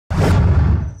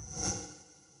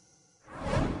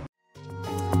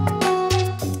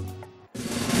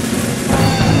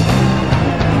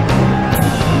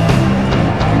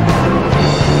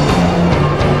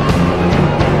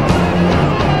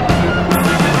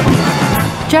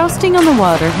Jousting on the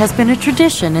water has been a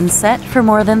tradition in Sete for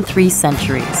more than 3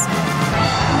 centuries.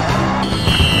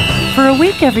 For a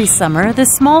week every summer,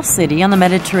 this small city on the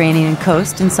Mediterranean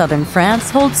coast in southern France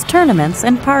holds tournaments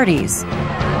and parties.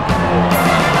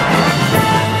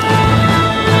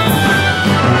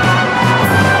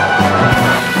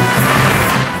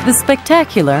 The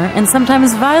spectacular and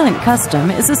sometimes violent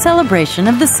custom is a celebration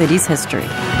of the city's history.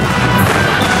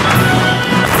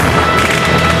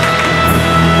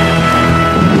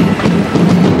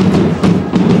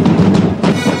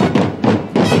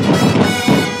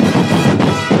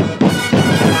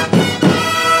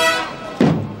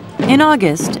 In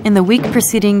August, in the week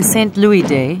preceding St. Louis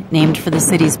Day, named for the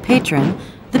city's patron,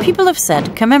 the people of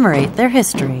Sete commemorate their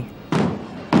history.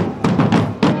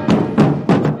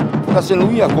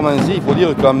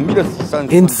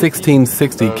 In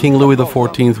 1660, King Louis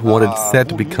XIV wanted Sete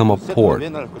to become a port.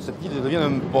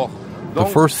 The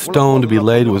first stone to be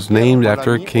laid was named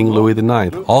after King Louis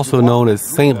IX, also known as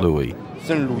Saint Louis.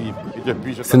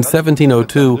 Since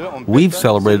 1702, we've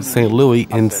celebrated St. Louis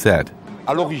in Sete.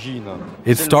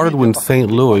 It started when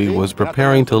St. Louis was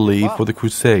preparing to leave for the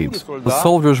Crusades. The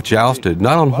soldiers jousted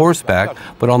not on horseback,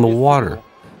 but on the water.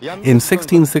 In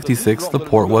 1666, the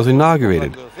port was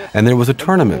inaugurated, and there was a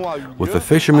tournament with the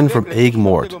fishermen from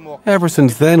Aigues-Mortes. Ever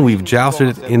since then, we've jousted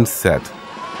it in Sete.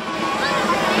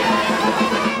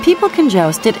 People can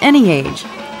joust at any age.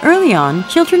 Early on,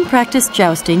 children practiced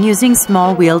jousting using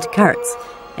small wheeled carts.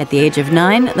 At the age of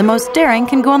 9, the most daring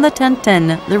can go on the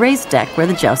Tintin, the raised deck where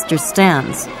the jouster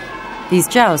stands. These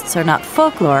jousts are not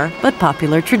folklore, but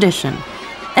popular tradition.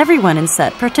 Everyone in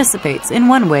Sete participates in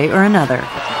one way or another.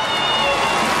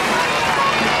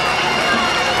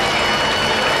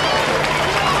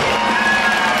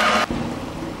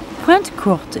 Pointe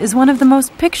Courte is one of the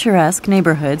most picturesque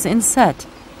neighborhoods in Sete.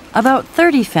 About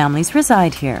 30 families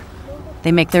reside here.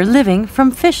 They make their living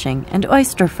from fishing and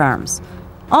oyster farms.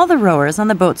 All the rowers on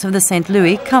the boats of the St.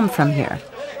 Louis come from here.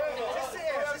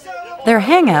 Their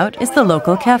hangout is the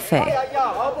local cafe.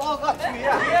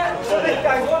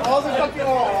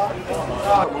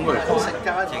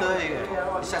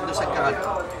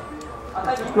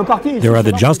 There are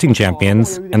the jousting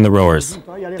champions and the rowers.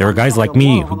 There are guys like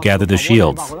me who gather the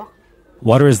shields.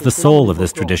 Water is the soul of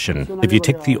this tradition. If you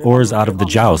take the oars out of the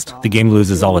joust, the game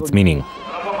loses all its meaning.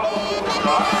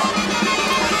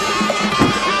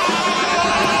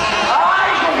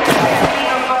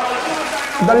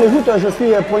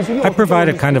 I provide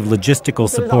a kind of logistical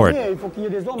support.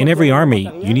 In every army,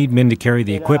 you need men to carry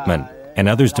the equipment and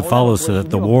others to follow so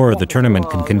that the war or the tournament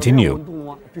can continue.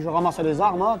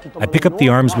 I pick up the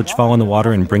arms which fall in the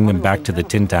water and bring them back to the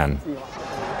Tintin.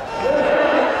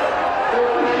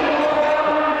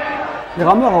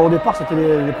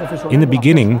 In the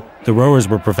beginning, the rowers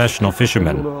were professional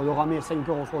fishermen.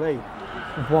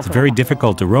 It's very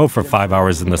difficult to row for 5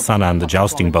 hours in the sun on the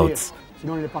jousting boats.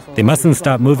 They mustn't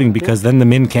stop moving because then the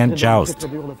men can't joust.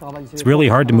 It's really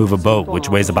hard to move a boat which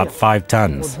weighs about 5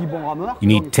 tons. You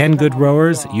need 10 good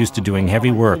rowers used to doing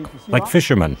heavy work, like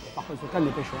fishermen.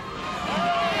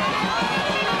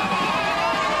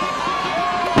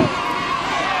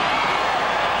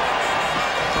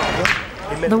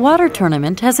 The water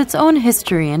tournament has its own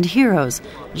history and heroes.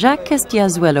 Jacques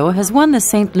Castiazuelo has won the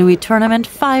St. Louis tournament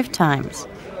 5 times.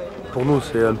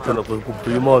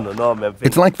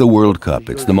 It's like the World Cup.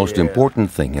 It's the most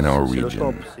important thing in our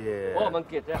region.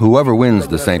 Whoever wins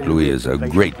the St. Louis is a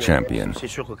great champion.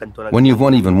 When you've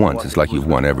won even once, it's like you've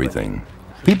won everything.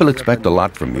 People expect a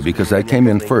lot from me because I came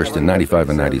in first in 95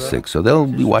 and 96, so they'll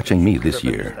be watching me this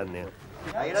year.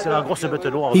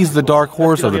 He's the dark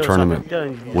horse of the tournament.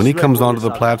 When he comes onto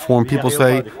the platform, people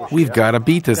say, "We've got to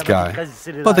beat this guy."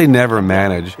 But they never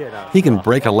manage. He can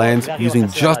break a lance using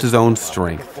just his own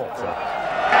strength.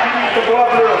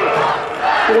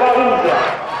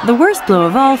 The worst blow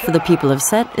of all for the people of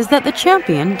Sete is that the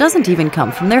champion doesn't even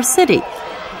come from their city.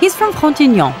 He's from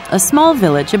Frontignan, a small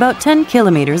village about 10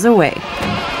 kilometers away.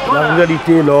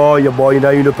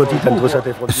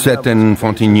 Sete and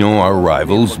Frontignan are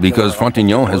rivals because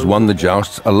Frontignan has won the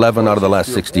jousts 11 out of the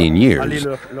last 16 years.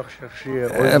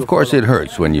 Of course, it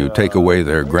hurts when you take away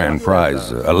their grand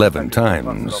prize 11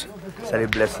 times.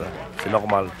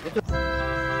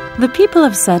 The people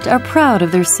of Sete are proud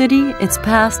of their city, its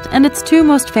past, and its 2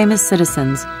 most famous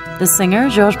citizens, the singer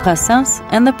Georges Brassens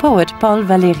and the poet Paul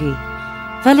Valéry.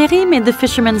 Valéry made the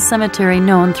fishermen's cemetery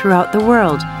known throughout the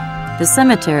world. The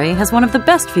cemetery has one of the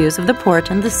best views of the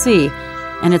port and the sea,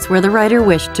 and it's where the writer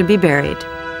wished to be buried.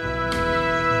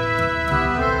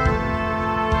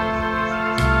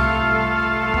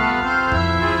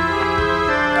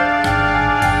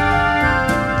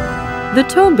 The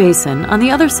Tow Basin on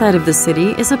the other side of the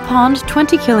city is a pond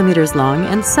 20 kilometers long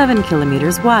and 7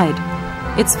 kilometers wide.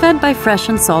 It's fed by fresh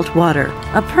and salt water,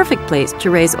 a perfect place to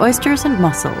raise oysters and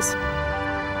mussels.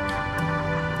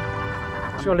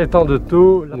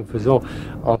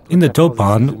 In the tow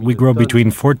pond, we grow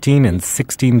between 14 and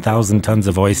 16,000 tons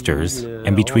of oysters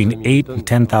and between 8 and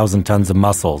 10,000 tons of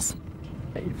mussels.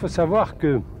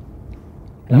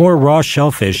 More raw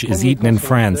shellfish is eaten in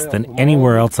France than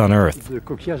anywhere else on Earth.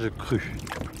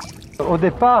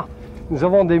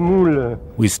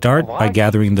 We start by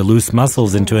gathering the loose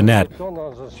mussels into a net.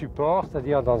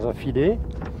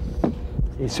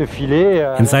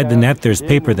 Inside the net, there's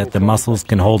paper that the mussels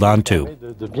can hold on to.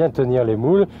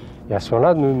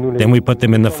 Then we put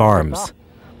them in the farms.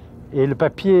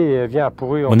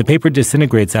 When the paper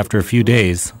disintegrates after a few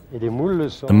days,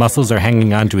 the mussels are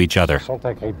hanging on to each other.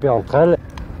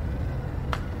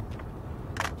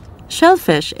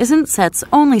 Shellfish isn't Sete's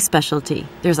only specialty.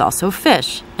 There's also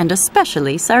fish, and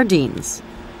especially sardines.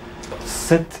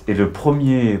 Sete is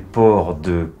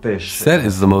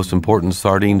the most important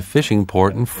sardine fishing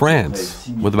port in France,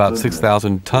 with about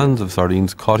 6,000 tons of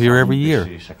sardines caught here every year.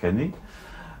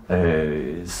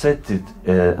 There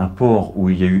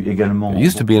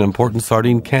used to be an important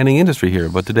sardine canning industry here,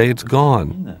 but today it's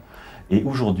gone.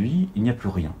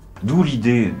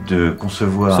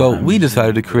 So we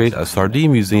decided to create a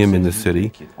sardine museum in the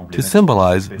city to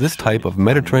symbolize this type of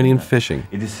Mediterranean fishing.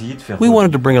 We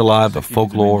wanted to bring alive the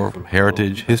folklore,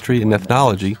 heritage, history, and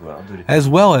ethnology, as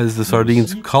well as the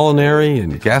sardines' culinary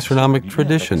and gastronomic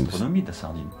traditions.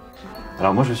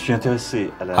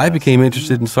 I became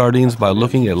interested in sardines by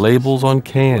looking at labels on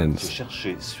cans.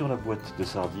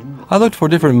 I looked for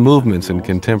different movements in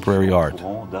contemporary art.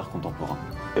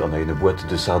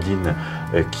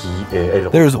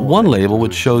 There's one label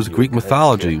which shows Greek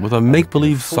mythology with a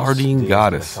make-believe sardine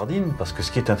goddess.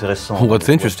 What's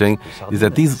interesting is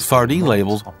that these sardine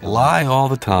labels lie all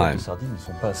the time.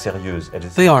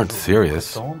 They aren't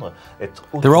serious.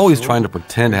 They're always trying to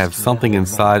pretend to have something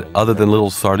inside other than little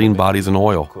sardine bodies in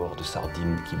oil.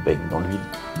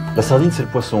 The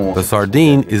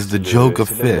sardine is the joke of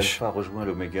fish.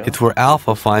 It's where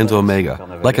alpha finds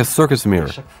omega, like a circus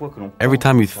mirror. Every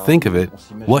time you think of it,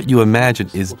 what you imagine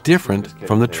is different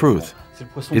from the truth.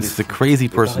 It's the crazy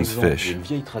person's fish.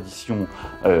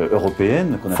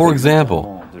 For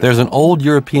example, there's an old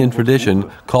European tradition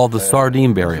called the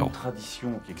sardine burial.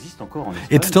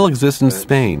 It still exists in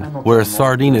Spain, where a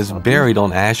sardine is buried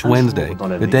on Ash Wednesday,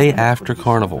 the day after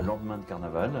Carnival.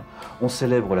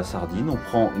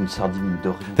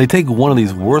 They take one of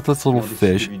these worthless little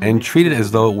fish and treat it as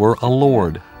though it were a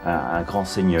lord.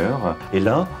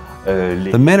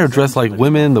 The men are dressed like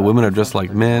women, the women are dressed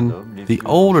like men, the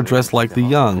old are dressed like the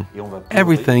young.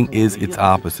 Everything is its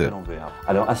opposite.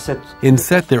 In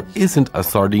Sete, there isn't a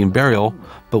sardine burial,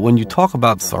 but when you talk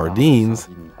about sardines,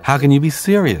 how can you be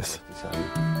serious?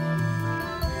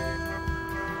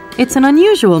 It's an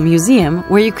unusual museum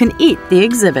where you can eat the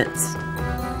exhibits.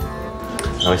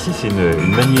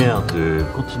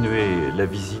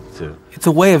 It's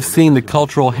a way of seeing the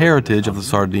cultural heritage of the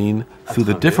sardine through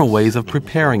the different ways of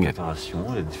preparing it.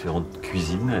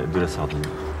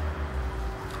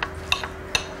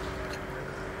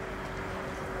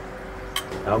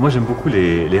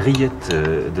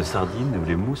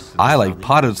 I like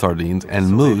potted sardines and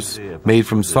mousse made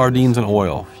from sardines and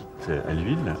oil.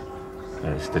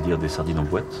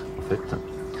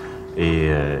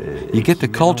 You get the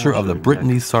culture of the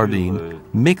Brittany sardine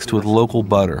mixed with local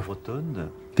butter.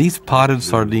 These potted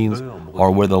sardines are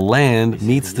where the land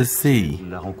meets the sea.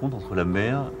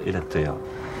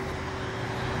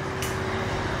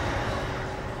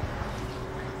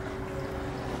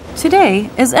 Today,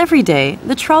 as every day,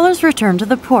 the trawlers return to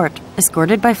the port,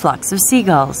 escorted by flocks of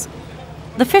seagulls.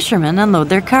 The fishermen unload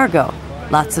their cargo.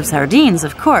 Lots of sardines,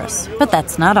 of course, but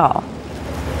that's not all.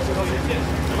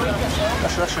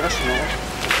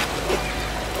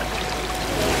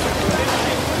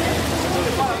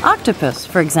 Octopus,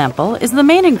 for example, is the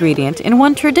main ingredient in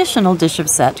one traditional dish of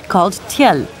Sete called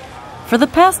tiel. For the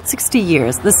past 60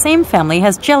 years, the same family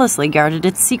has jealously guarded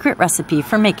its secret recipe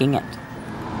for making it.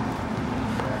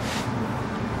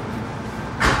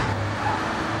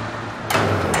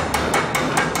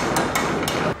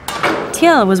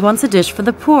 Tiel was once a dish for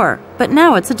the poor, but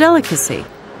now it's a delicacy.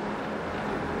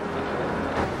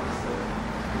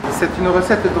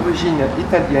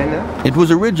 It was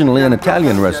originally an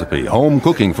Italian recipe, home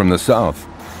cooking from the south.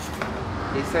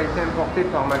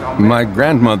 My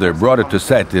grandmother brought it to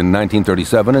Sete in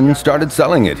 1937 and started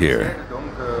selling it here.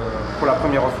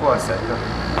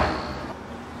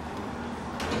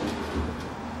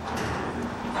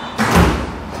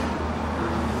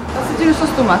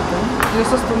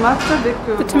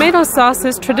 The tomato sauce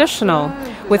is traditional,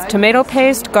 with tomato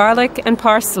paste, garlic, and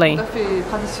parsley.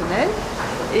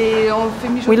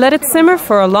 We let it simmer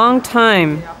for a long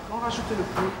time.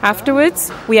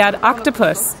 Afterwards, we add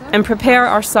octopus and prepare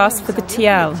our sauce for the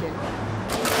tiel.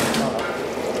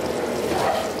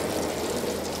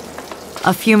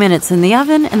 A few minutes in the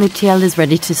oven and the tiel is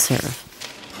ready to serve.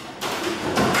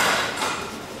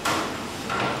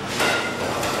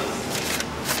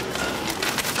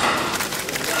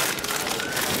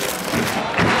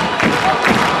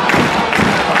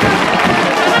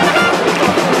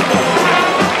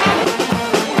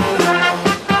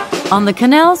 On the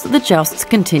canals, the jousts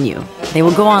continue. They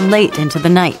will go on late into the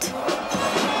night.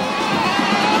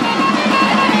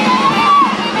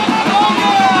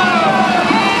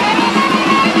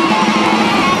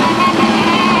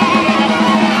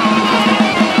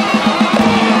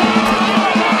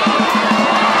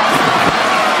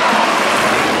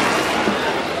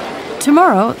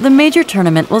 Tomorrow, the major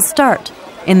tournament will start.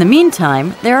 In the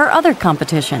meantime, there are other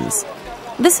competitions.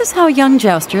 This is how young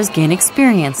jousters gain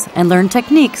experience and learn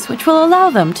techniques which will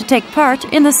allow them to take part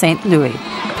in the St. Louis.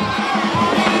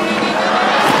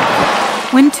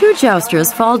 When two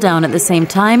jousters fall down at the same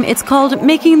time, it's called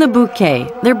making the bouquet.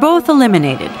 They're both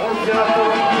eliminated.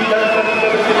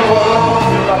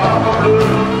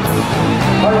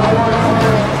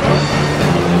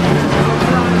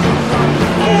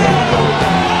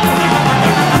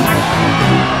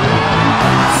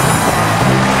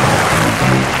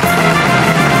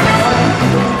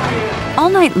 All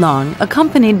night long,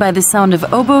 accompanied by the sound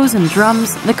of oboes and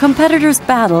drums, the competitors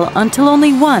battle until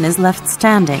only one is left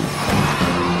standing.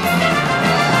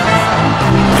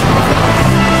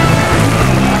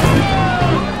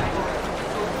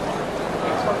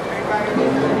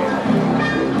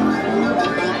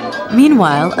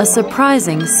 Meanwhile, a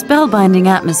surprising, spellbinding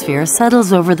atmosphere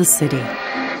settles over the city.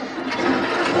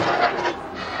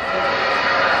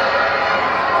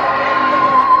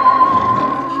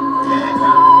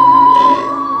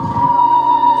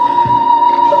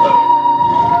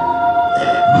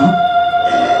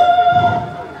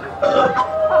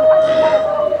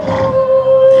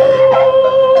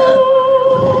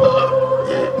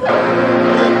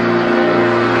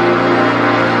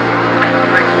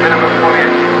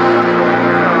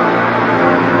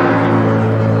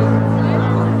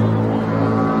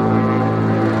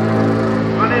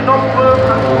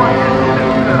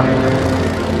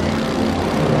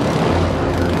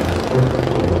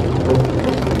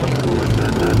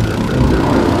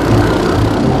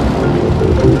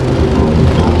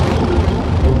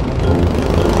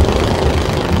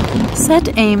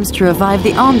 Sete aims to revive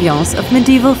the ambiance of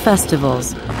medieval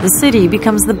festivals. The city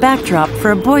becomes the backdrop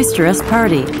for a boisterous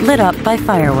party, lit up by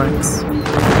fireworks.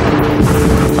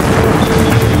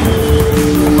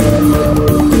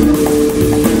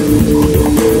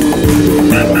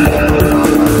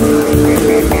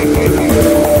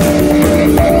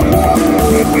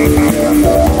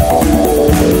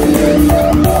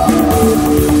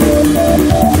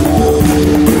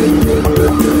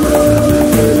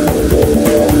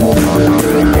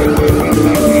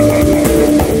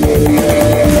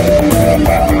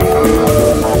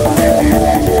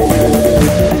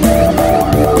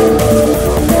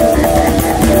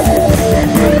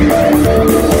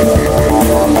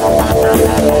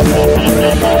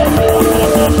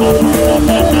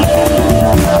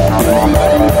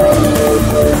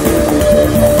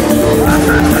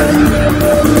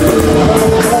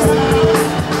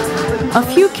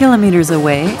 A few kilometers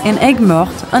away, in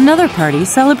Aigues-Mortes, another party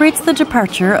celebrates the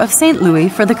departure of St. Louis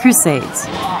for the Crusades.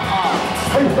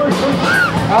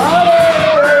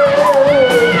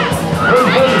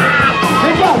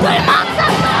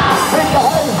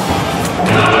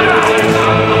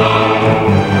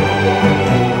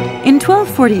 In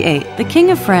 1248, the King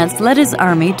of France led his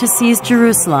army to seize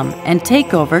Jerusalem and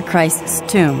take over Christ's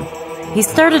tomb. He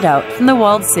started out from the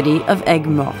walled city of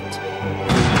Aigues-Mortes.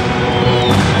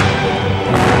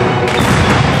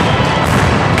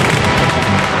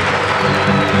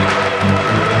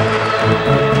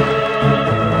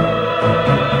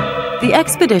 The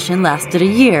expedition lasted a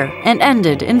year and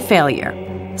ended in failure.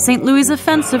 St. Louis'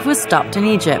 offensive was stopped in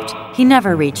Egypt. He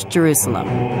never reached Jerusalem.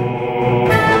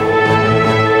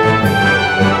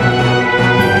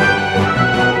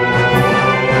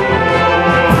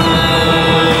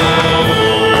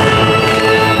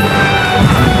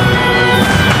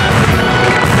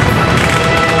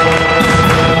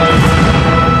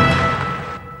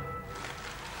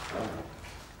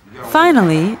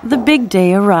 Finally, the big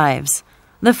day arrives.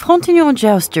 The Frontignan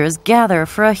jousters gather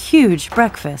for a huge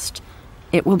breakfast.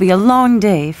 It will be a long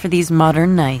day for these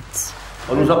modern knights.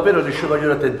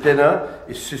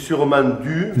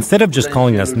 Instead of just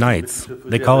calling us knights,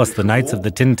 they call us the Knights of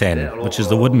the Tintin, which is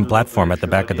the wooden platform at the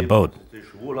back of the boat.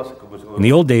 In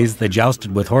the old days, they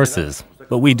jousted with horses,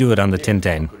 but we do it on the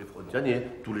Tintin.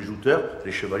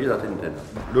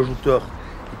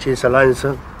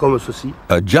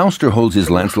 A jouster holds his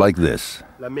lance like this.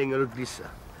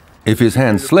 If his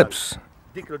hand slips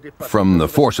from the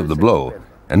force of the blow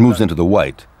and moves into the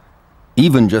white,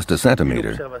 even just a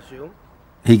centimeter,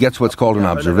 he gets what's called an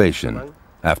observation.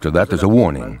 After that, there's a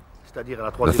warning.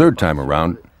 The third time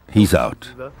around, he's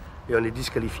out.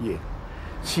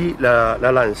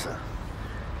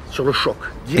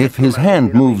 If his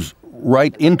hand moves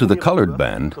right into the colored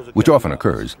band, which often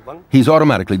occurs, he's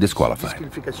automatically disqualified.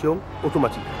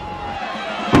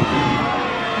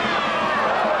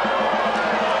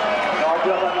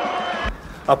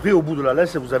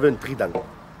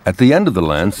 At the end of the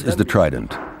lance is the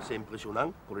trident.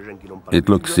 It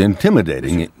looks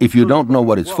intimidating if you don't know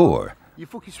what it's for. It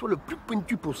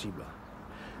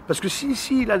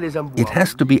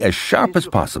has to be as sharp as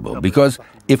possible, because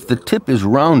if the tip is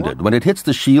rounded, when it hits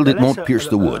the shield, it won't pierce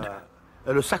the wood.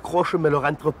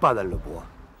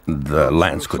 The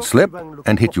lance could slip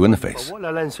and hit you in the face.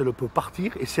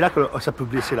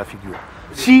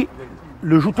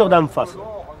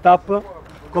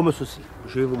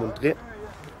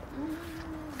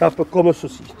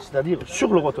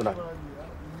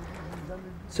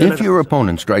 If your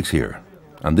opponent strikes here,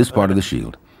 on this part of the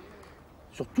shield,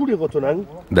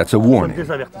 that's a warning.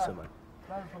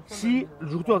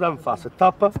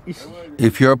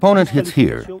 If your opponent hits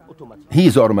here,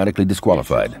 he's automatically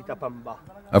disqualified.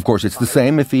 Of course, it's the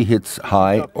same if he hits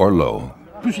high or low.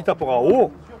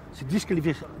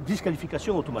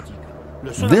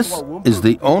 This is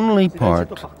the only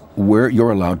part where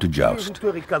you're allowed to joust.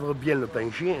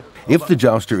 If the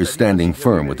jouster is standing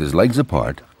firm with his legs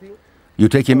apart, you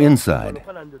take him inside.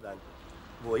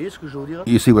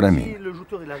 You see what I mean?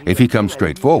 If he comes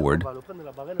straight forward,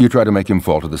 you try to make him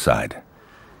fall to the side.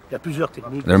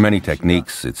 There are many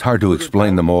techniques. It's hard to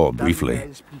explain them all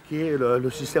briefly.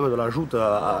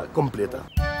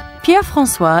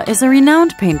 Pierre-François is a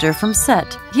renowned painter from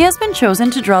Sete. He has been chosen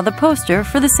to draw the poster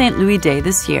for the St. Louis Day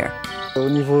this year. To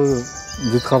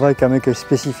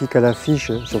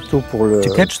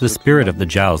catch the spirit of the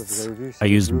jousts, I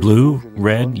used blue,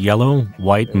 red, yellow,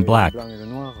 white, and black.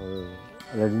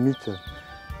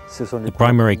 The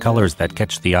primary colors that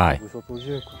catch the eye.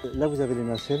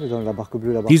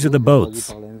 These are the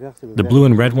boats. The blue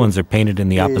and red ones are painted in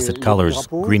the opposite colors,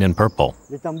 green and purple.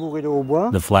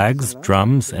 The flags,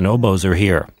 drums, and oboes are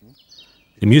here.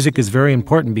 The music is very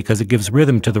important because it gives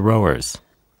rhythm to the rowers.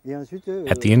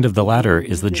 At the end of the ladder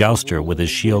is the jouster with his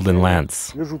shield and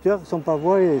lance.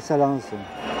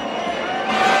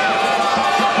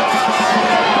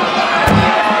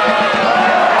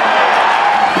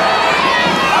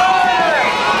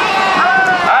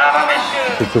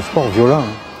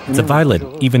 It's a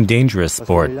violent, even dangerous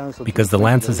sport, because the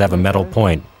lances have a metal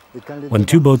point. When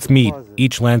two boats meet,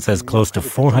 each lance has close to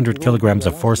 400 kilograms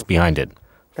of force behind it.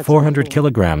 400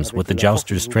 kilograms with the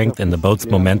jouster's strength and the boat's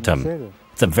momentum.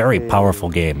 It's a very powerful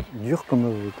game.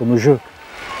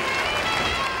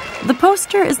 The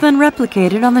poster is then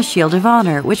replicated on the Shield of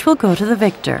Honor, which will go to the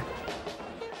victor.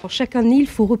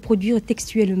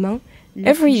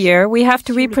 Every year, we have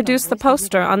to reproduce the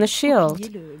poster on the shield.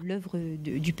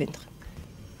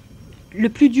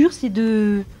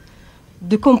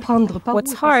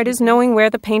 What's hard is knowing where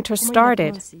the painter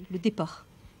started.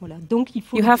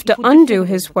 You have to undo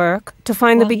his work to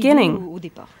find the beginning.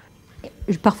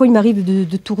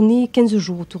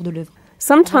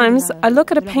 Sometimes I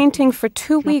look at a painting for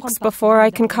 2 weeks before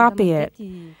I can copy it.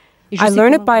 I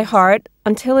learn it by heart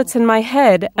until it's in my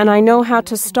head and I know how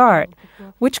to start.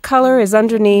 Which color is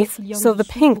underneath so the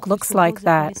pink looks like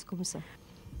that?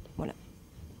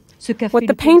 What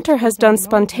the painter has done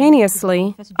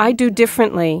spontaneously, I do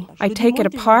differently. I take it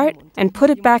apart and put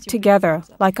it back together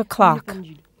like a clock.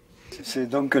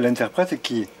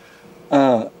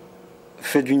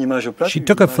 She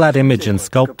took a flat image and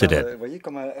sculpted it.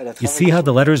 You see how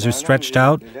the letters are stretched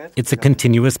out? It's a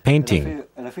continuous painting.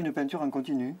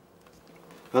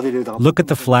 Look at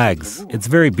the flags. It's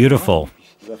very beautiful.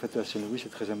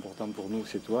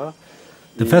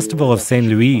 The Festival of St.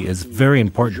 Louis is very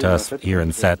important to us here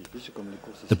in Sete.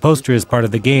 The poster is part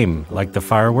of the game, like the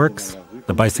fireworks,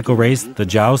 the bicycle race, the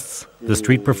jousts, the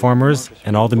street performers,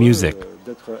 and all the music.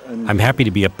 I'm happy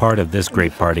to be a part of this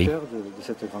great party.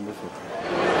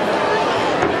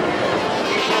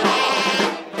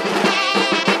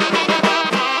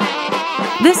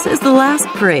 This is the last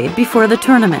parade before the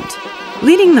tournament.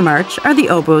 Leading the march are the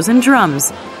oboes and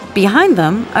drums. Behind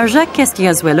them are Jacques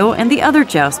Castiazuelo and the other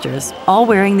jousters, all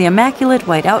wearing the immaculate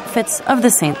white outfits of the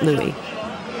St. Louis.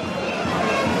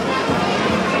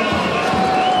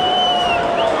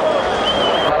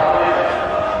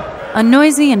 A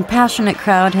noisy and passionate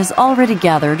crowd has already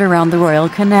gathered around the Royal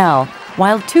Canal,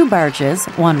 while two barges,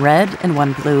 one red and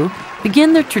one blue,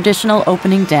 begin their traditional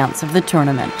opening dance of the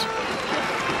tournament.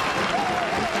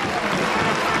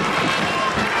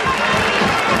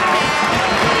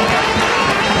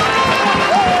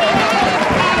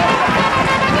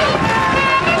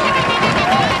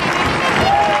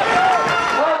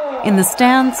 In the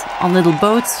stands, on little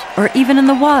boats, or even in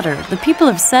the water, the people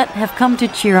of Sete have come to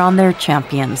cheer on their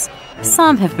champions.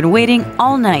 Some have been waiting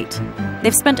all night.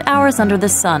 They've spent hours under the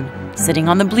sun, sitting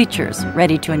on the bleachers,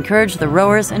 ready to encourage the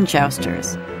rowers and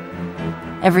jousters.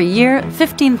 Every year,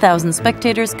 15,000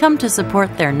 spectators come to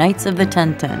support their Knights of the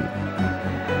Ten-Ten.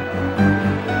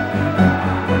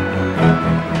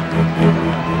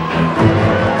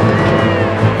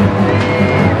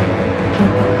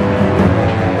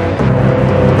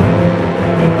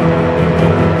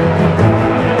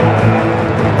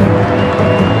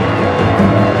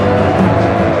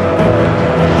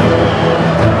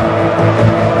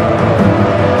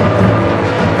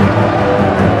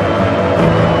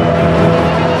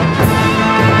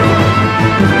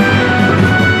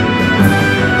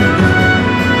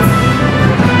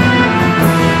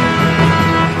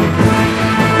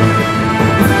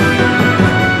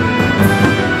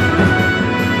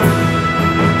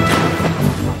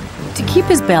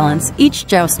 His balance, each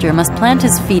jouster must plant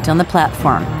his feet on the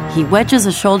platform. He wedges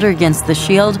a shoulder against the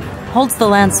shield, holds the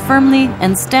lance firmly,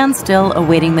 and stands still,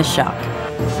 awaiting the shock.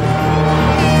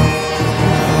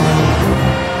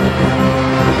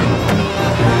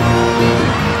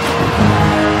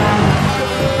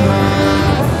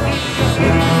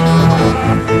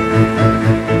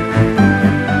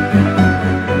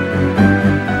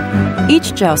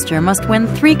 Each jouster must win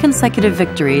 3 consecutive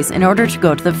victories in order to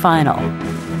go to the final.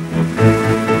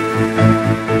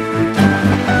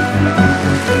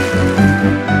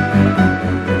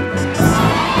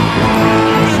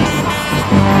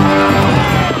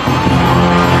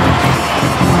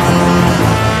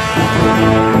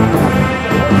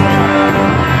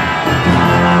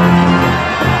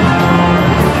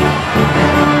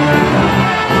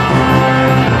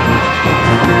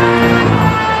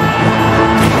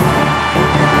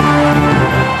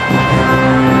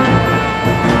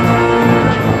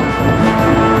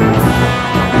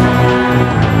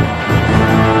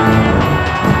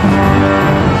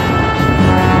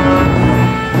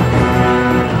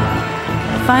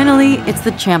 Finally, it's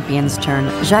the champion's turn,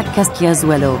 Jacques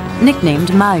Castiazuelo,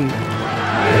 nicknamed Mahu.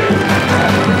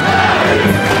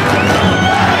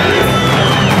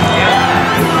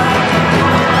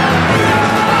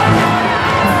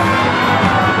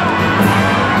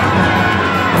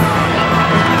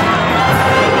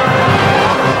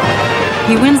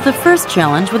 He wins the first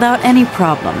challenge without any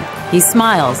problem. He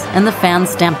smiles, and the fans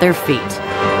stamp their feet.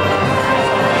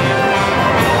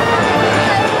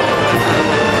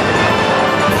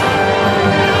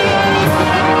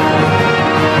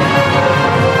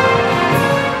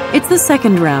 It's the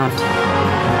second round.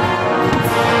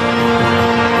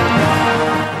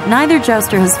 Neither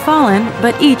jouster has fallen,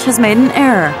 but each has made an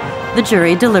error. The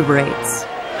jury deliberates.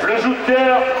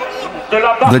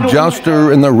 The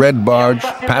jouster in the red barge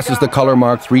passes the color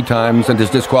mark 3 times and is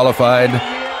disqualified.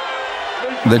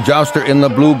 The jouster in the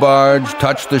blue barge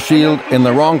touched the shield in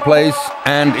the wrong place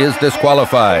and is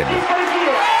disqualified.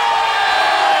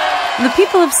 The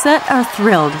people of Sete are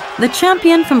thrilled. The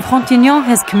champion from Frontignan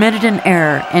has committed an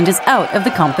error and is out of the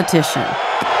competition.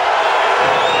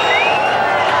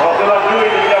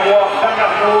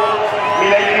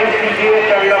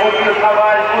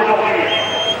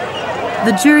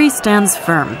 The jury stands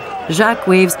firm. Jacques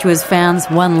waves to his fans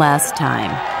one last time.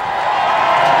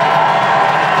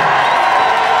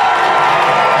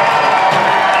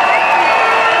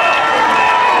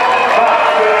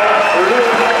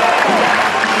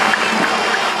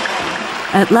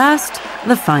 At last,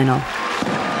 the final.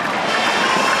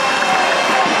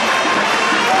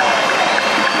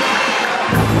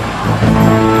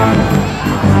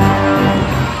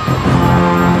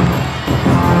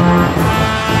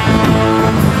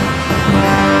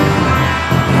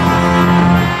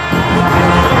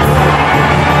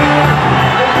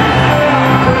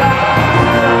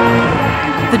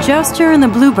 The jouster in the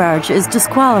blue barge is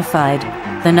disqualified.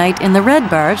 The knight in the red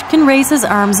barge can raise his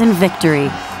arms in victory,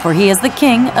 for he is the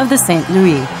king of the St.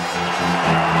 Louis.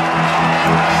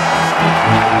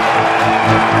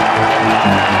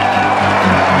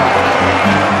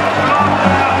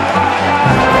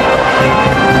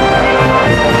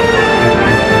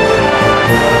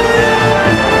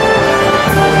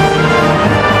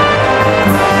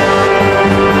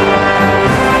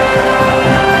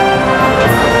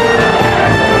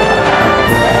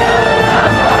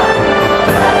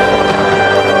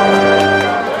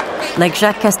 Like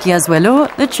Jacques Castiazuelo,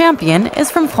 the champion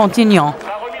is from Frontignan.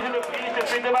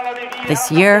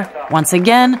 This year, once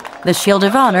again, the Shield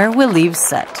of Honor will leave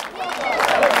Sete.